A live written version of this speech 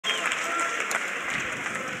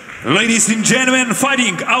Ladies and gentlemen,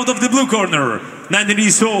 fighting out of the blue corner, 19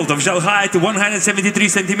 years old, official height 173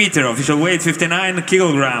 centimeter, official weight 59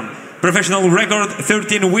 kilogram, professional record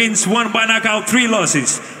 13 wins, 1 by knockout, 3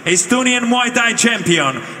 losses, Estonian Muay Thai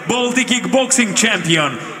champion, Baltic kickboxing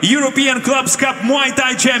champion, European Clubs Cup Muay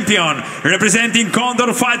Thai champion, representing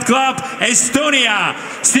Condor Fight Club, Estonia,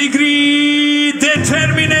 SIGRID the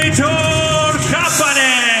Terminator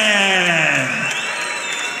KAPANEN.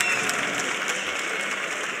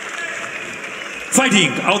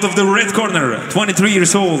 Fighting out of the red corner, 23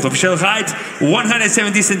 years old, official height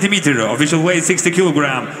 170 centimeter, official weight 60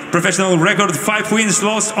 kilogram, professional record 5 wins,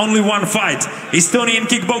 lost only 1 fight, Estonian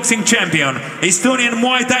kickboxing champion, Estonian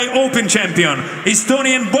Muay Thai Open champion,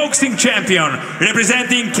 Estonian boxing champion,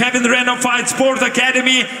 representing Kevin Reno Fight Sport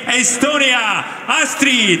Academy, Estonia,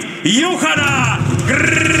 ASTRID, JOHANNA,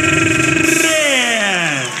 GRENTS.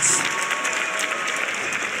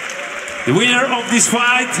 The winner of this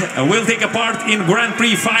fight will take a part in Grand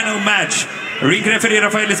Prix final match. Ring referee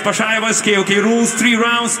Rafael Espashaevas, KOK rules, 3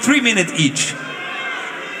 rounds, 3 minutes each.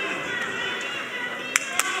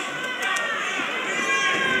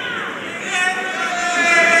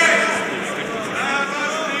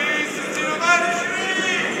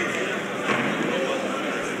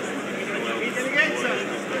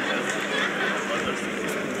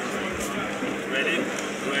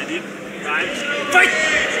 Ready, fight!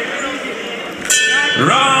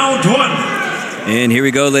 Round 1. And here we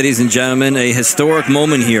go, ladies and gentlemen, a historic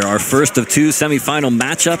moment here, our first of 2 semifinal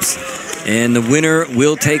matchups, and the winner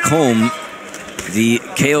will take home the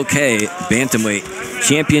KOK Bantamweight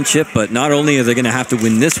Championship. But not only are they going to have to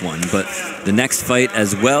win this one, but the next fight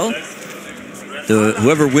as well.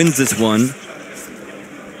 Whoever wins this one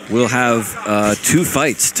will have 2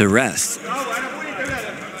 fights to rest.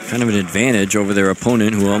 Kind of an advantage over their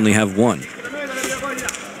opponent, who will only have 1.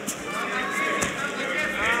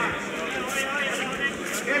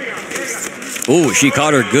 Oh, she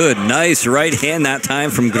caught her good. Nice right hand that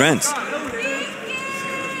time from GRENTS.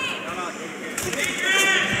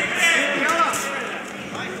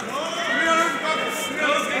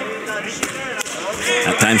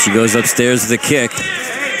 That time she goes upstairs with a kick.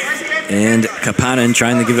 And KAPANEN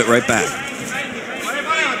trying to give it right back.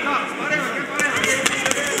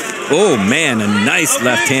 Oh, man, a nice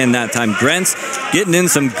left hand that time. GRENTS getting in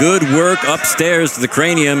some good work upstairs to the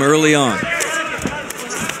cranium early on.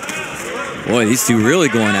 Boy, these two really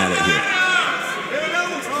going at it here.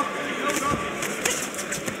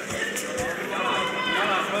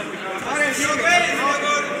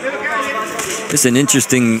 This is an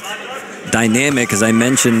interesting dynamic, as I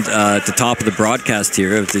mentioned at the top of the broadcast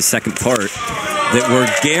here of the second part, that we're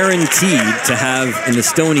guaranteed to have an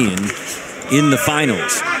Estonian in the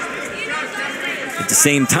finals. At the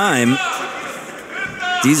same time,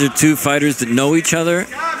 these are 2 fighters that know each other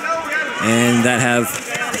and that have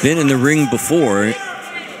been in the ring before.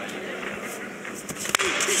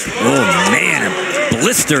 Oh man, a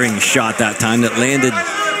blistering shot that time that landed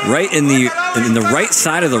right in the right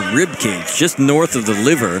side of the rib cage, just north of the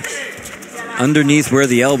liver, underneath where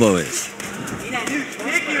the elbow is.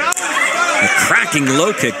 A cracking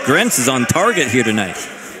low kick. GRENTS is on target here tonight.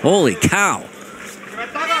 Holy cow.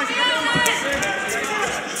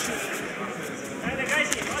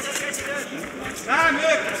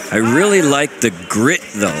 I really like the grit,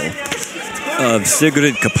 though, of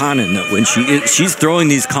SIGRID KAPANEN. That when she's throwing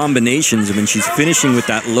these combinations, and when she's finishing with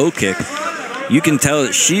that low kick, you can tell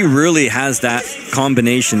that she really has that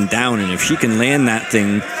combination down. And if she can land that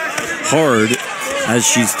thing hard as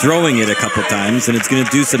she's throwing it a couple times, then it's going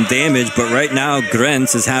to do some damage. But right now,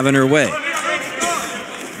 GRENTS is having her way.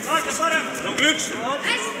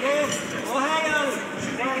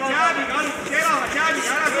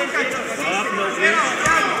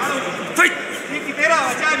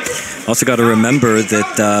 Also got to remember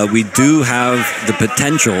that we do have the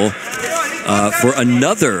potential for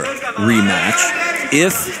another rematch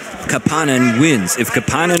if KAPANEN wins. If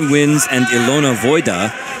KAPANEN wins and Ilona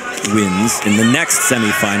Voida wins in the next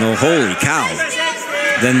semifinal, holy cow,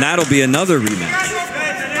 then that'll be another rematch.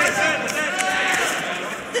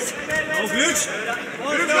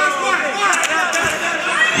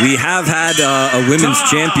 We have had a women's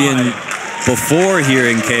champion before here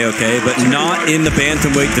in KOK, but not in the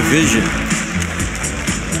bantamweight division.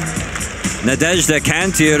 Nadezhda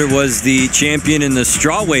Kantir was the champion in the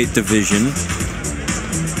strawweight division.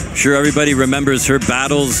 I'm sure everybody remembers her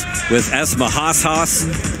battles with Esma Haas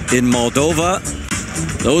in Moldova.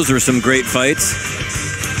 Those were some great fights,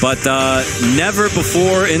 but never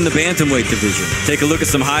before in the bantamweight division. Take a look at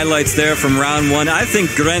some highlights there from round 1. I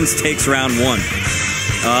think GRENTS takes round 1.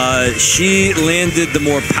 She landed the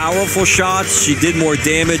more powerful shots. She did more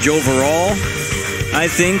damage overall, I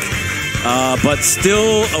think. But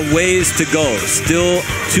still a ways to go. Still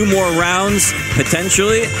 2 more rounds,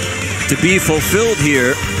 potentially, to be fulfilled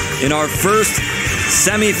here in our first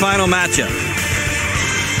semifinal matchup.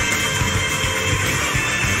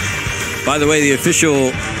 By the way, the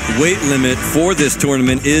official weight limit for this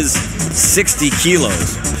tournament is 60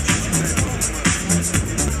 kilos.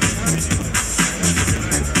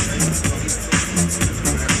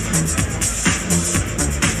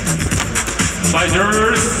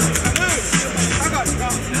 Fighters.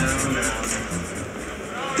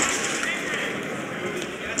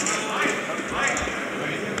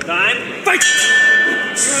 Time. Fight.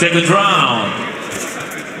 Second round.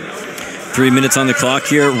 3 minutes on the clock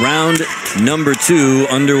here. Round number 2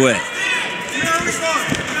 underway.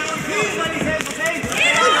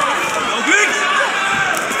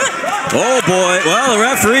 Oh boy, well, the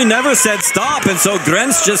referee never said stop, and so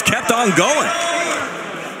GRENTS just kept on going.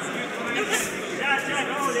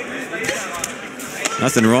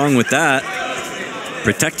 Nothing wrong with that.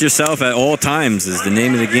 Protect yourself at all times is the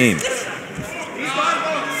name of the game.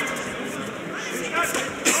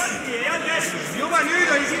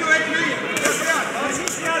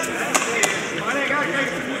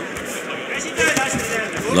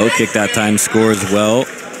 Low kick that time scores well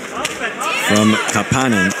from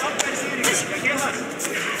KAPANEN.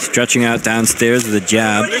 Stretching out downstairs with a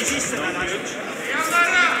jab.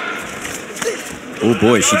 Oh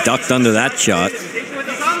boy, she ducked under that shot.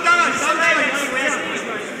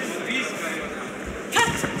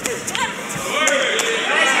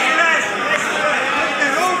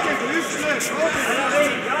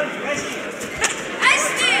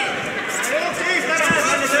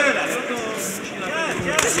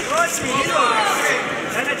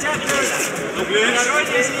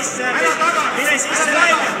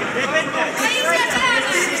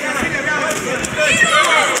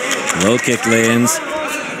 Low kick lands.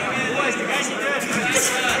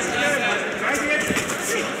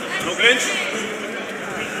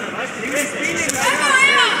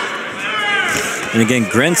 And again,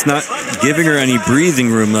 GRENTS not giving her any breathing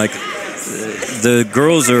room. Like, the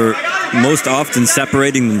girls are most often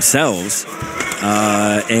separating themselves.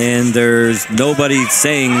 And there's nobody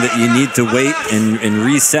saying that you need to wait and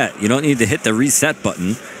reset. You don't need to hit the reset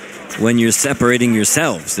button when you're separating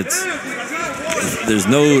yourselves. There's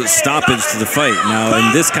no stoppage to the fight. Now,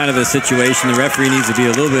 in this kind of a situation, the referee needs to be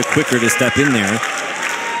a little bit quicker to step in there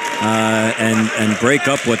and break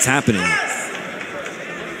up what's happening.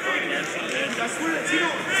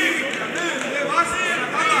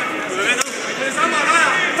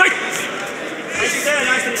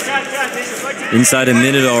 Inside a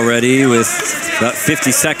minute already with about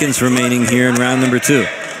 50 seconds remaining here in round number 2.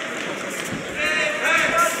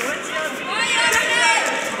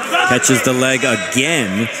 Catches the leg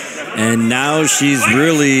again, and now she's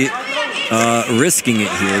really risking it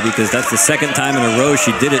here because that's the second time in a row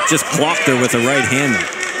she did it. Just clocked her with a right hander.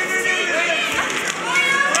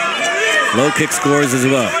 Low kick scores as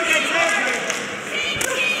well.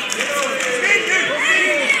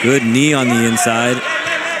 Good knee on the inside.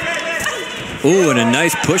 Ooh, and a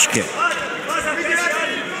nice push kick.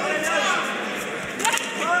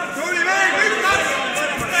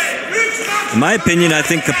 In my opinion, I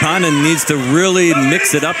think KAPANEN needs to really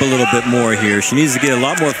mix it up a little bit more here. She needs to get a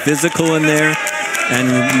lot more physical in there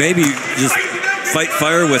and maybe just fight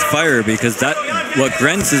fire with fire because that what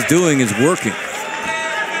GRENTS is doing is working.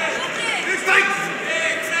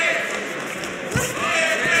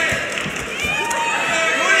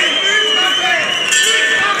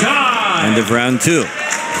 End of round 2.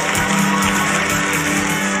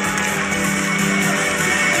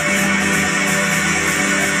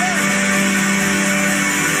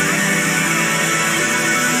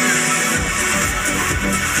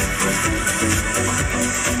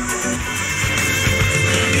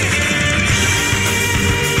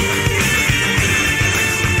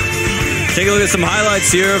 Take a look at some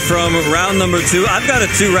highlights here from round number 2. I've got a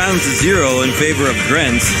 2 rounds to 0 in favor of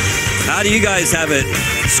GRENTS. How do you guys have it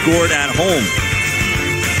scored at home?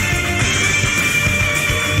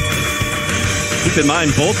 Keep in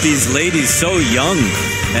mind, both these ladies so young,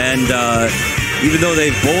 and even though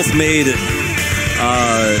they've both made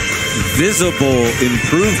visible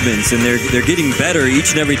improvements and they're getting better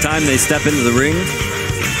each and every time they step into the ring,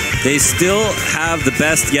 they still have the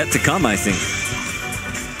best yet to come, I think.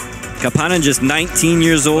 KAPANEN just 19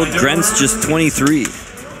 years old, GRENTS just 23.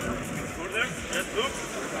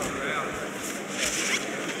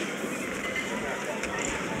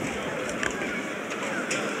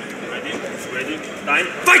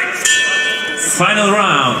 final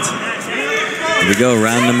round. Here we go,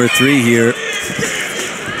 round number 3 here.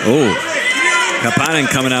 Oh, KAPANEN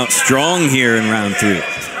coming out strong here in round 3.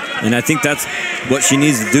 And I think that's what she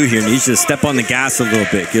needs to do here. Needs to step on the gas a little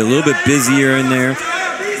bit, get a little bit busier in there,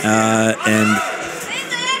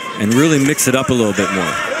 and really mix it up a little bit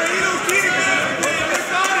more.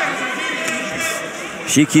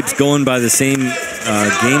 She keeps going by the same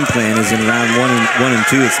game plan as in round 1 and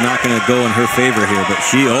 2. It's not going to go in her favor here, but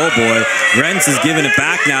she, oh boy, GRENTS is giving it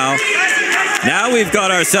back now. Now we've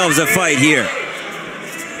got ourselves a fight here.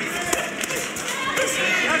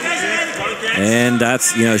 And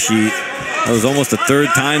that's, you know, that was almost a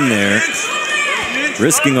 3rd time there,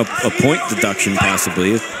 risking a point deduction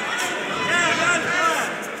possibly.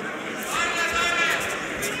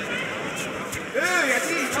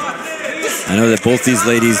 I know that both these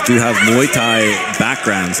ladies do have Muay Thai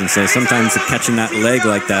backgrounds, and so sometimes catching that leg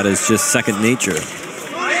like that is just second nature.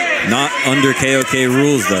 Not under KOK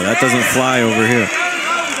rules, though. That doesn't fly over here.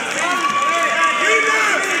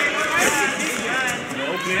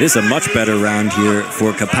 This is a much better round here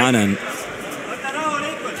for KAPANEN.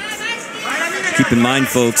 Keep in mind,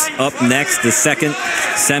 folks, up next, the second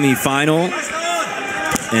semi-final.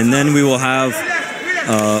 And then we will have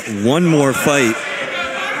one more fight.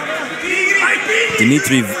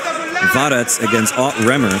 Dimitri Varets against Ott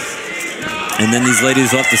Remmer. And then these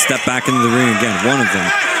ladies will have to step back into the ring again, one of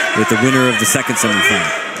them, with the winner of the second semifinal.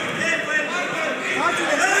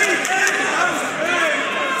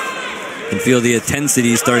 You can feel the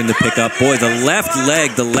intensity starting to pick up. Boy, the left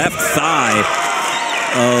leg, the left thigh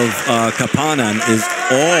of KAPANEN is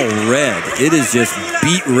all red. It is just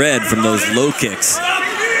beat red from those low kicks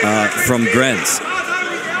from GRENTS.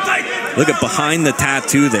 Look at behind the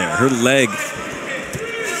tattoo there. Her leg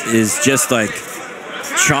is just like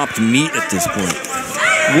chopped meat at this point.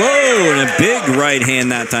 Whoa, and a big right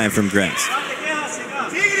hand that time from GRENTS.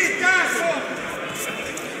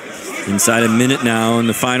 Inside a minute now in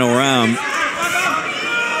the final round.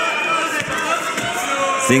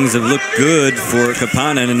 Things have looked good for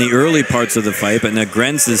KAPANEN in the early parts of the fight, but now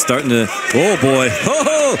GRENTS is starting to, oh boy,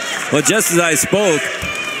 oh! Well, just as I spoke,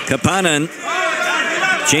 KAPANEN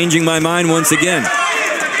changing my mind once again.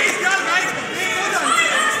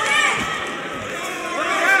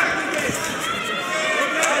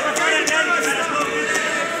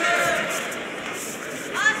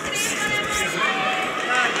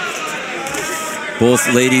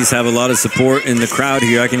 Both ladies have a lot of support in the crowd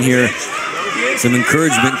here. I can hear some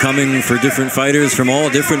encouragement coming for different fighters from all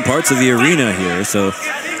different parts of the arena here. So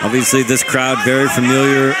obviously this crowd very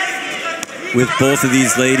familiar with both of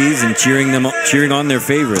these ladies and cheering on their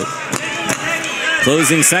favorite.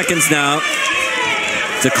 Closing seconds now.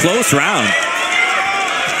 It's a close round.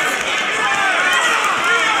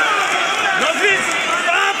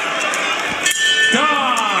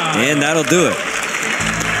 And that'll do it.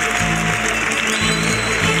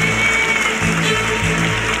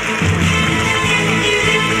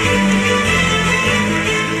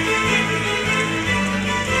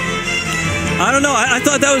 I don't know. I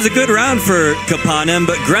thought that was a good round for KAPANEN,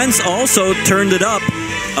 but GRENTS also turned it up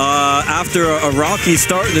after a rocky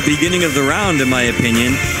start in the beginning of the round, in my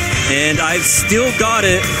opinion. And I've still got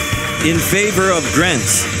it in favor of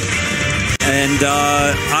GRENTS. And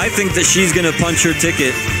I think that she's going to punch her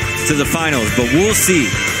ticket to the finals, but we'll see.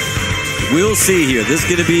 We'll see here. It's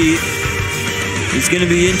going to be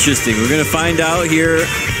interesting. We're going to find out here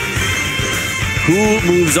who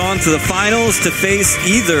moves on to the finals to face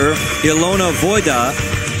either Ilona Vojda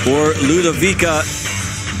or Ludovica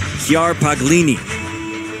Chiarpaglini.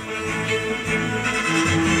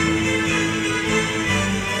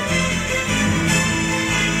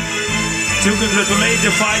 To congratulate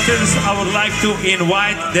the fighters, I would like to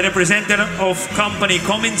invite the representative of company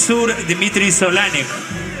Kominsur, Dmitry Solanik.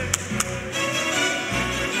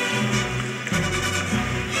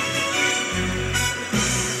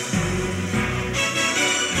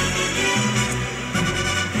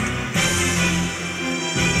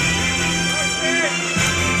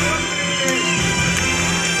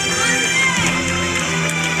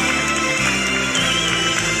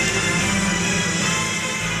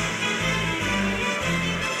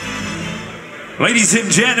 Ladies and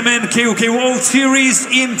gentlemen, KOK World Series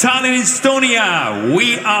in Tallinn, Estonia.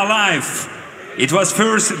 We are live. It was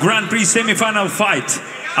first Grand Prix semi-final fight.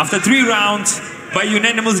 After 3 rounds by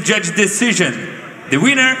unanimous judge decision. The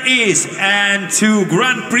winner is, and to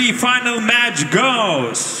Grand Prix final match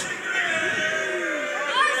goes.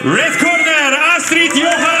 Red corner, ASTRID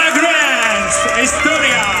JOHANNA GRENTS,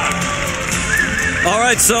 Estonia. All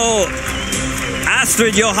right, so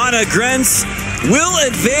ASTRID JOHANNA GRENTS will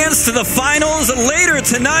advance to the finals later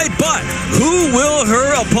tonight, but who will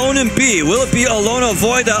her opponent be? Will it be Ilona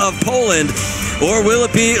Wojda of Poland, or will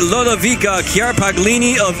it be Lodovica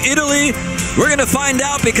Chiarpaglini of Italy? We're going to find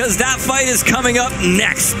out because that fight is coming up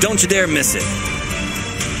next. Don't you dare miss it.